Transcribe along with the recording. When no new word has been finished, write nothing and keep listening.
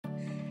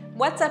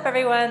What's up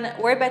everyone?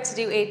 We're about to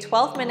do a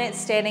 12-minute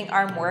standing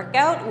arm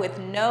workout with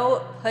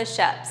no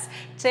push-ups.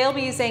 Today I'll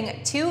be using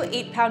two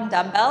 8-pound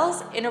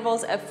dumbbells,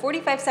 intervals of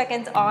 45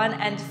 seconds on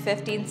and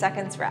 15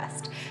 seconds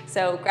rest.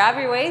 So grab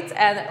your weights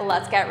and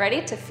let's get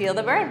ready to feel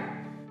the burn.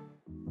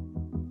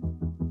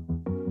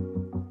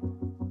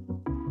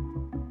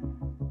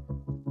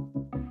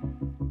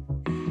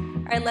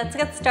 All right, let's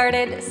get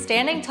started.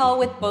 Standing tall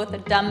with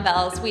both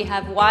dumbbells, we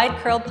have wide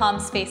curled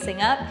palms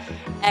facing up.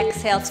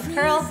 Exhale to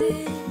curl,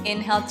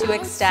 inhale to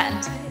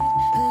extend.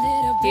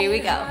 Here we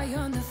go.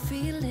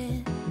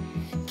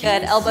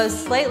 Good,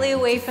 elbows slightly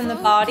away from the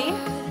body.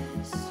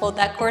 Hold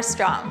that core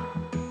strong.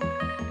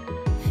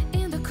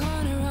 In the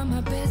corner of my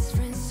best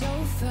friend's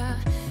sofa,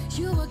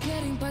 you were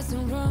getting by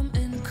some rum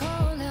and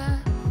cola.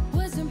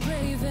 Wasn't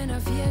brave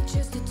enough yet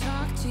just to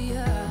talk to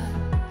you.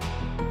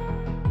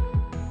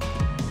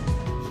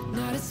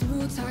 Not a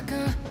smooth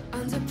talker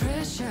under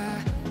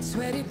pressure.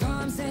 Sweaty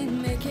palms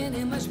ain't making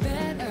it much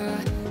better.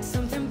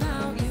 Something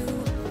about you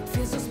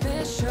feels so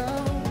special.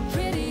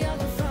 Pretty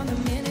other from the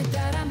minute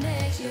that I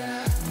met you.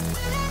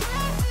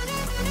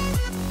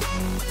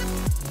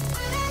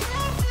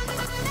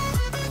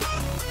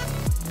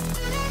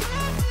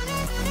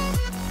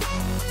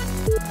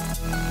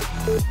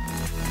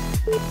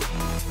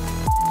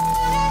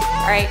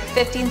 All right,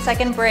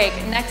 15-second break.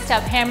 Next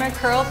up, hammer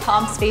curl,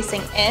 palms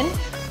facing in.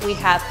 We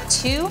have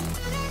 2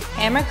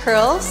 hammer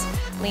curls.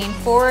 Lean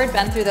forward,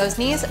 bend through those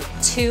knees.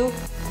 2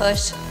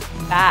 push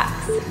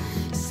backs.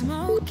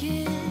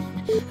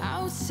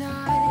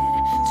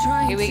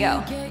 Here we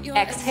go.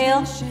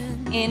 Exhale,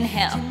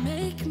 inhale.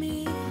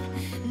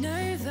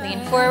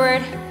 Lean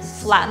forward,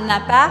 flatten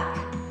that back.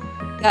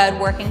 Good,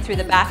 working through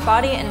the back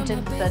body and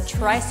into the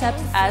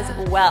triceps as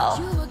well.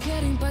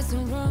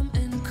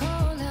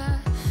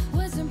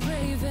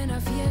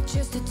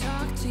 Just to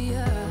talk to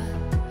you.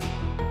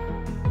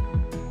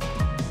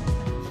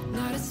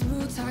 Not a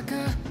smooth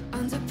talker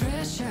under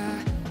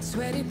pressure.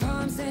 Sweaty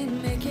palms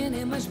ain't making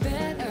it much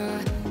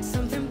better.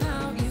 Something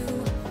about you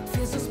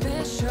feels so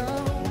special.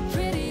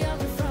 Pretty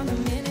other from the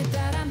minute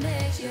that I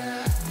met you.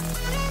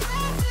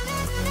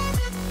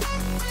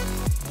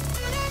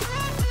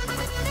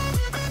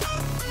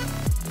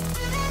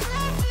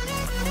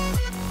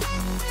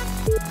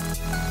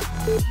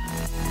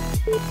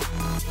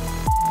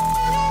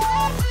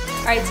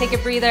 All right, take a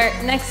breather.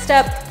 Next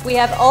up, we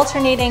have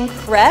alternating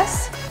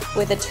press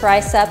with a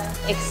tricep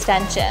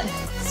extension.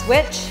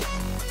 Switch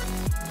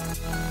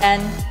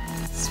and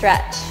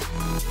stretch.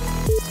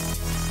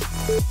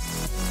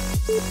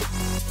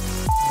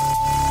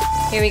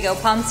 Here we go,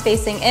 palms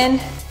facing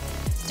in.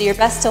 Do your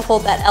best to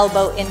hold that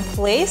elbow in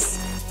place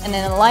and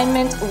in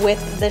alignment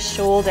with the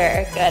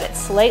shoulder. Good,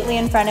 it's slightly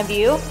in front of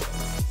you.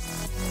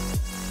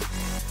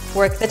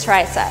 Work the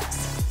triceps.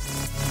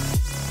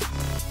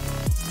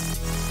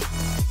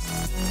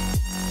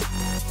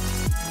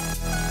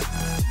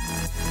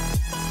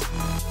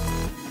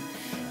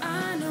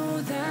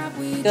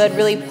 Good,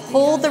 really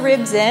pull the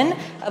ribs in.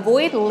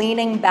 Avoid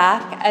leaning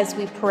back as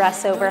we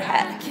press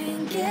overhead.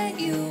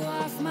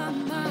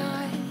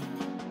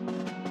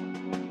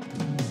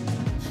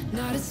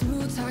 Not a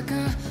smooth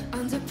talker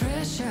under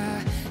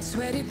pressure.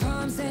 Sweaty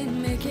palms ain't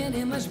making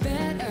it much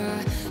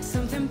better.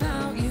 Something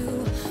about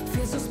you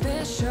feels so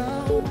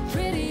special.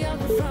 Pretty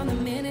other from the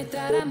minute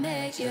that I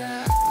met you.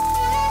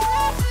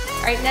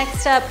 All right,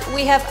 next up,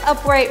 we have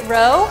upright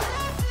row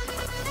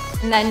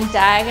and then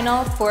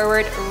diagonal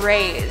forward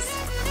raise.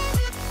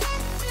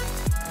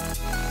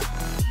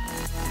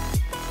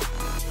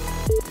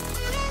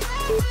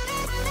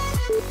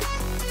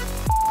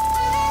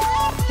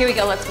 Here we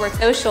go, let's work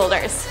those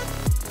shoulders.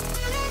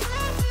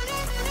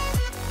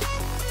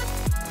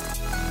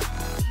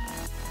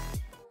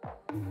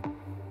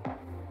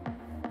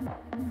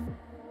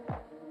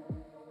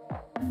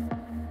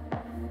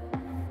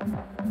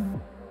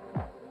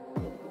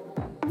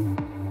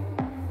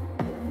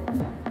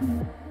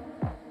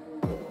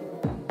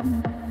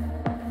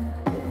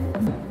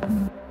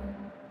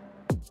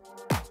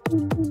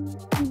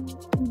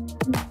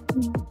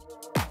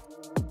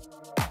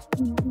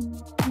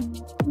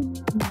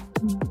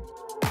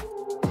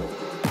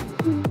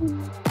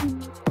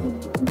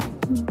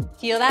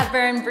 Feel that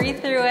burn, breathe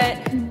through it.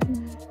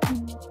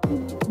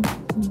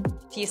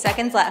 Few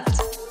seconds left.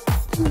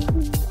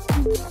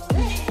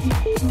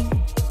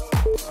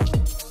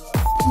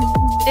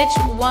 Ditch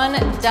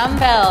 1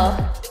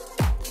 dumbbell.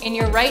 In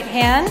your right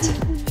hand,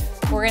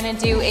 we're gonna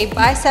do a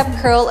bicep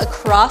curl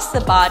across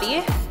the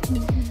body,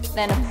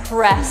 then a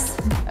press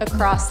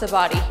across the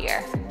body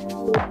here.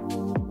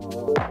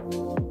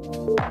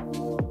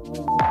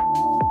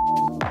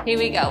 Here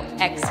we go,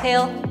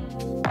 exhale,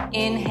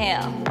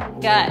 inhale,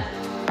 good.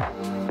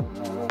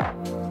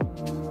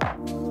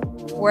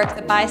 Work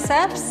the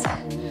biceps,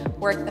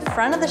 work the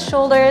front of the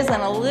shoulders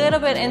and a little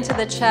bit into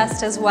the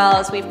chest as well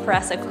as we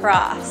press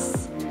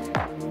across.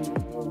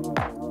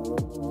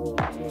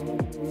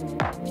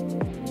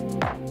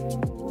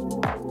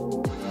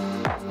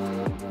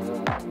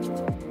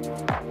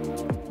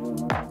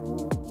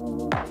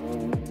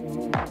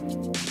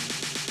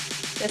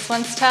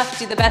 one's tough,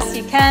 do the best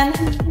you can.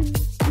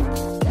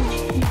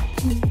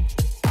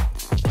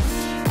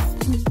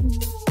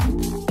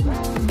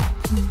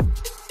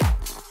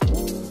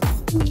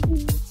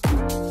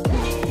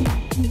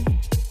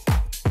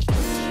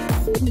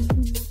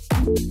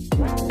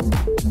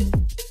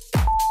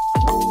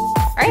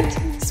 All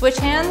right, switch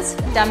hands.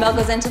 Dumbbell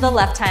goes into the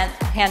left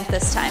hand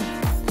this time.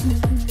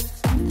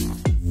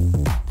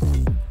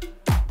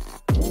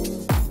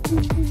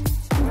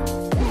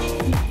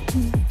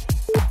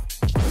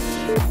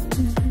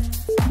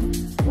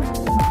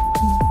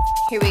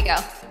 Here we go.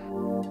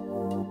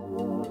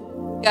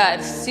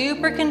 Good,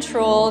 super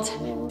controlled.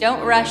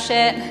 Don't rush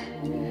it.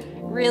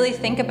 Really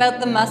think about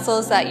the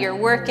muscles that you're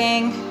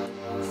working.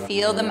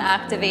 Feel them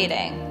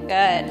activating.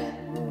 Good.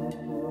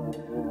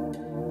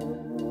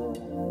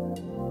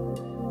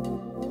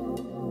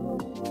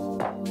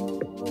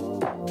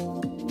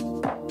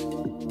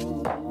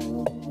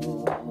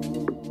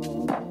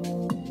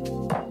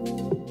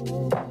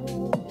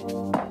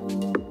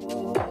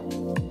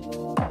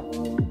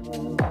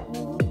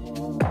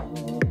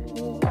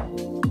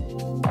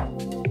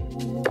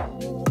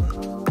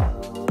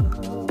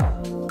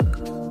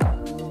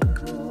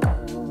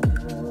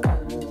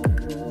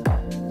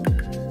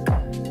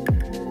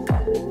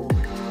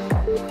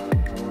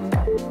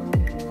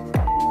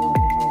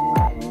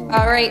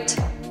 All right,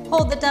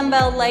 hold the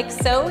dumbbell like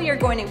so. You're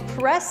going to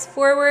press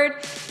forward,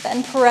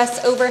 then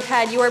press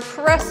overhead. You are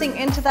pressing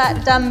into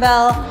that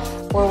dumbbell.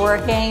 We're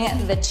working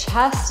the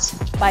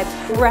chest by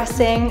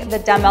pressing the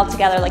dumbbell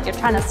together like you're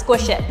trying to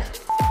squish it.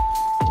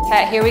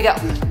 Okay, here we go.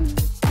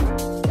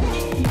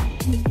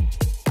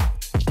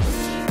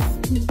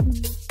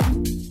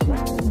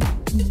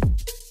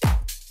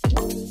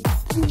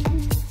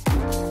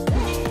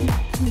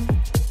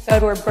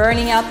 Good, we're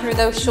burning out through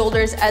those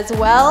shoulders as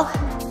well.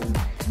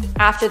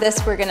 After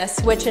this, we're gonna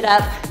switch it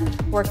up,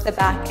 work the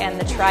back and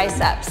the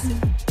triceps.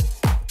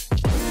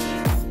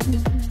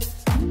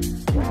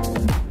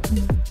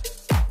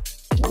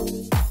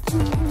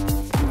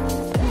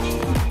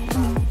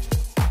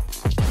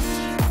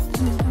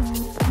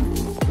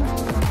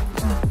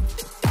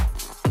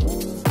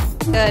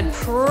 Good,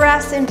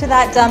 press into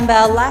that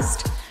dumbbell.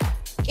 Last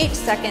 8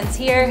 seconds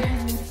here.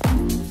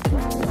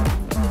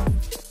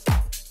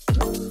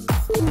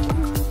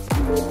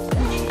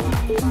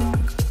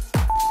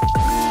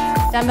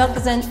 Dumbbell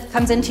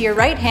comes into your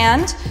right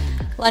hand.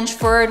 Lunge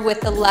forward with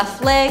the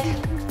left leg.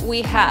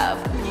 We have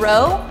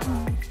row,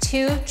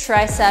 2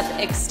 tricep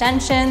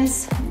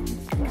extensions,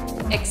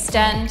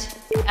 extend,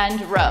 and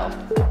row.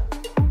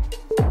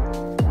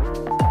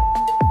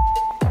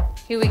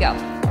 Here we go.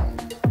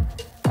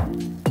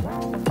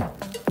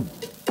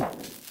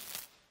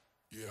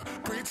 Yeah,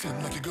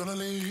 pretend like you're gonna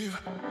leave.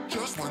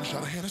 Just one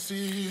shot of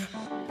Hennessy.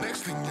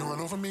 Next thing you're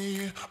all over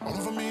me, all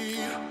over me.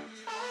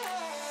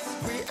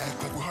 We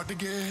act like we're hard to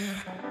get,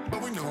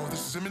 but we know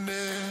this is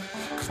imminent,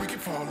 cause we keep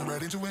falling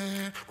right into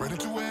it, right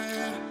into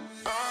it.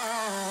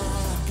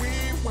 Oh, we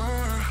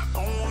were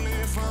only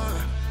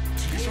fun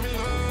till you show me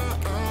love.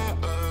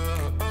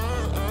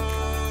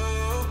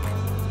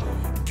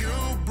 You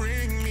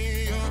bring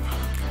me up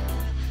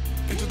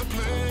into the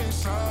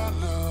place I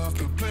love,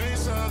 the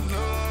place I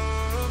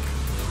love.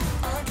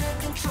 I can't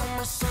control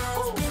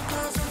myself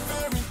because I'm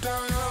very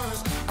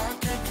dust. I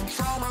can't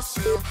control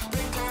myself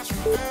because I'm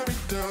very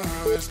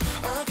dust.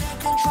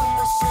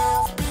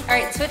 All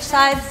right, switch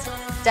sides.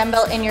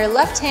 Dumbbell in your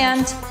left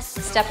hand,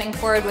 stepping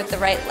forward with the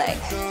right leg.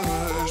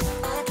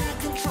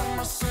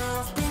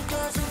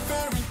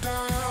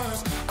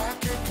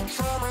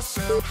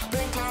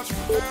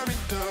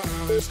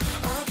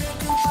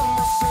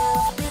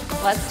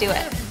 Let's do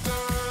it.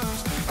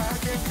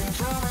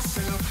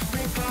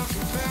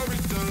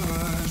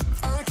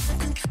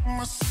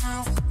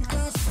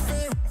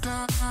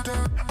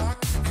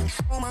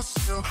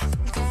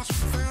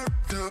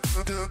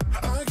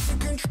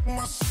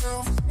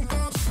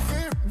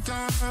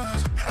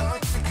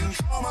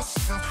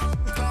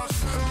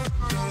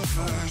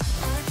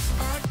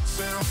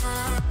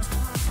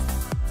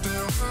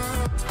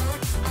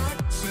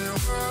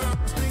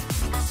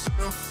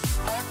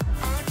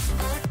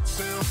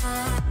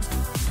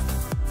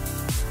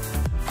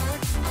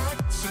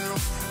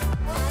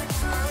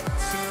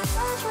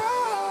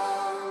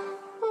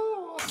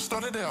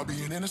 Started out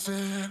being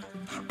innocent,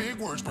 big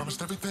words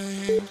promised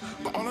everything,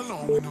 but all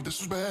along we knew this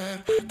was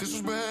bad, this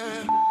was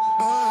bad.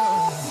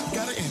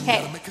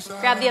 Okay,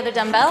 grab the other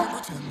dumbbell.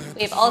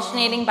 We have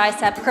alternating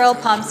bicep curl,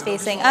 palms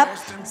facing up,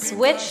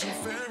 switch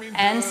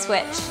and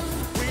switch.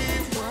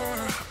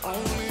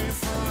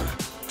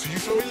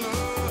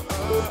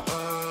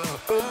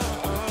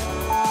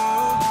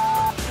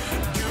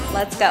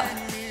 Let's go.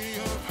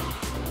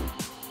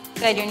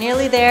 Good, you're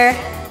nearly there.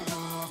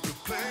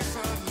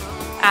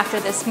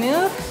 After this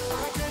move,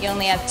 you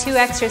only have 2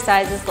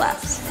 exercises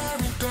left.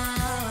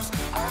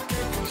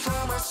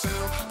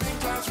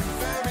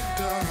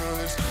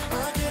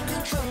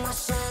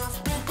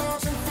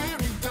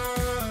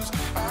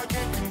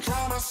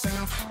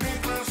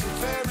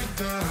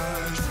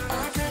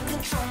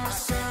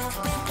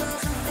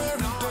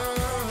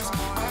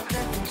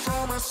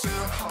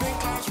 myself,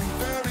 because I'm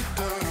very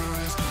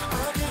does.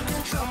 I can't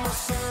control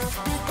myself,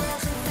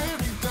 because I'm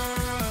very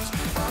does.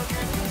 I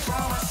can't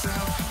control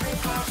myself,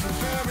 because I'm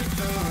very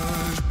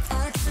does.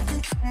 I can't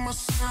control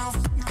myself,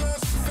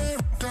 because I'm very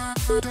does.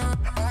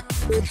 I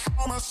can't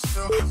control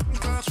myself,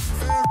 because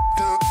I'm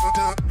very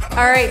does.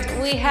 All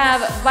right, we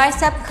have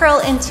bicep curl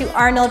into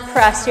Arnold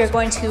press. You're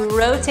going to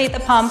rotate the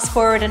palms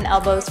forward and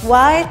elbows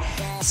wide,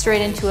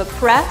 straight into a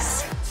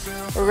press,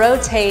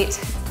 rotate,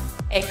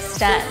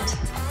 extend.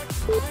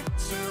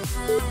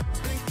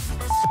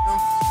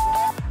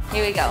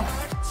 Here we go.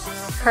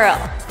 Curl,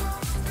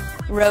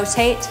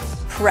 rotate,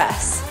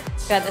 press.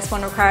 Good, this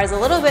one requires a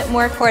little bit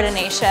more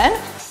coordination.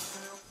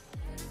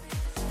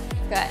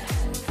 Good.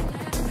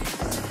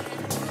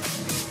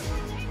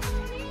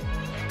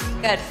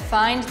 Good,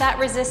 find that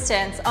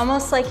resistance,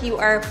 almost like you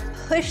are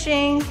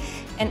pushing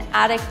an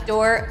attic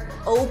door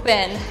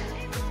open.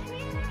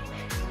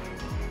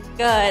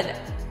 Good,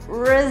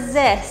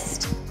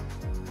 resist.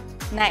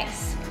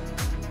 Nice.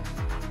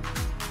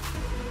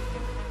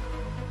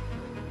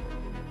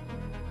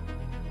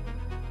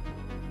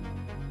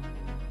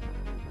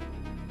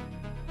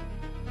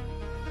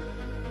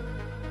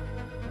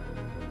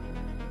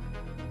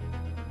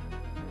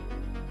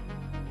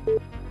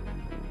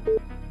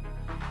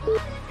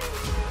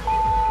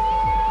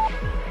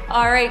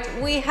 All right,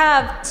 we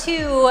have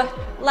 2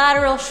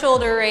 lateral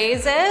shoulder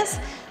raises,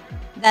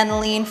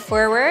 then lean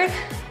forward,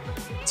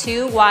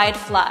 2 wide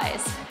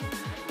flies.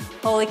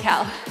 Holy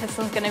cow, this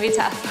one's gonna be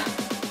tough.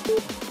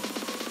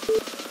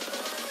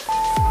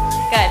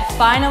 Good,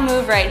 final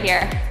move right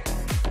here.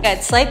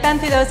 Good, slight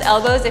bend through those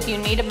elbows. If you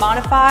need to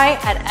modify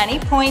at any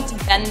point,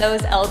 bend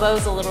those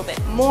elbows a little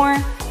bit more.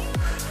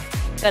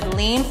 Good,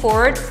 lean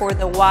forward for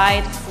the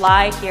wide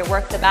fly here.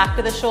 Work the back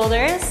of the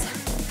shoulders.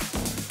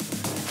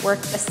 Work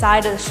the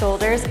side of the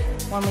shoulders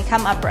when we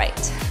come upright.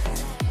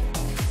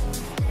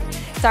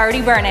 It's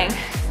already burning.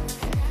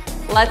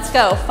 Let's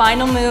go,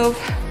 final move.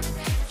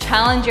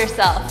 Challenge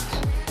yourself.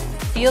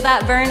 Feel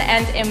that burn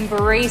and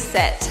embrace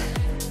it.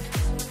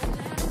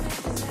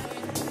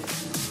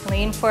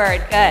 Lean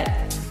forward, good.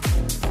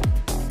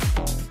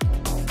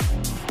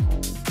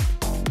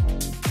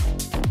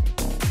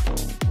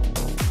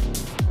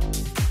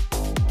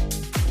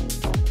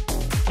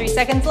 Three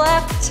seconds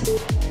left.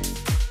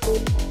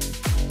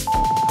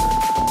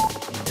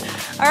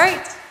 All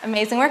right,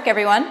 amazing work,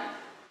 everyone.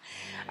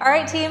 All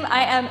right, team,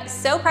 I am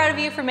so proud of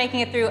you for making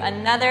it through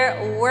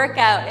another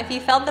workout. If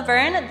you felt the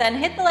burn, then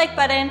hit the like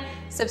button,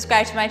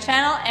 subscribe to my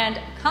channel, and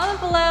comment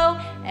below,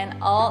 and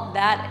all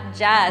that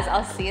jazz.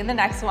 I'll see you in the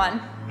next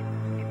one.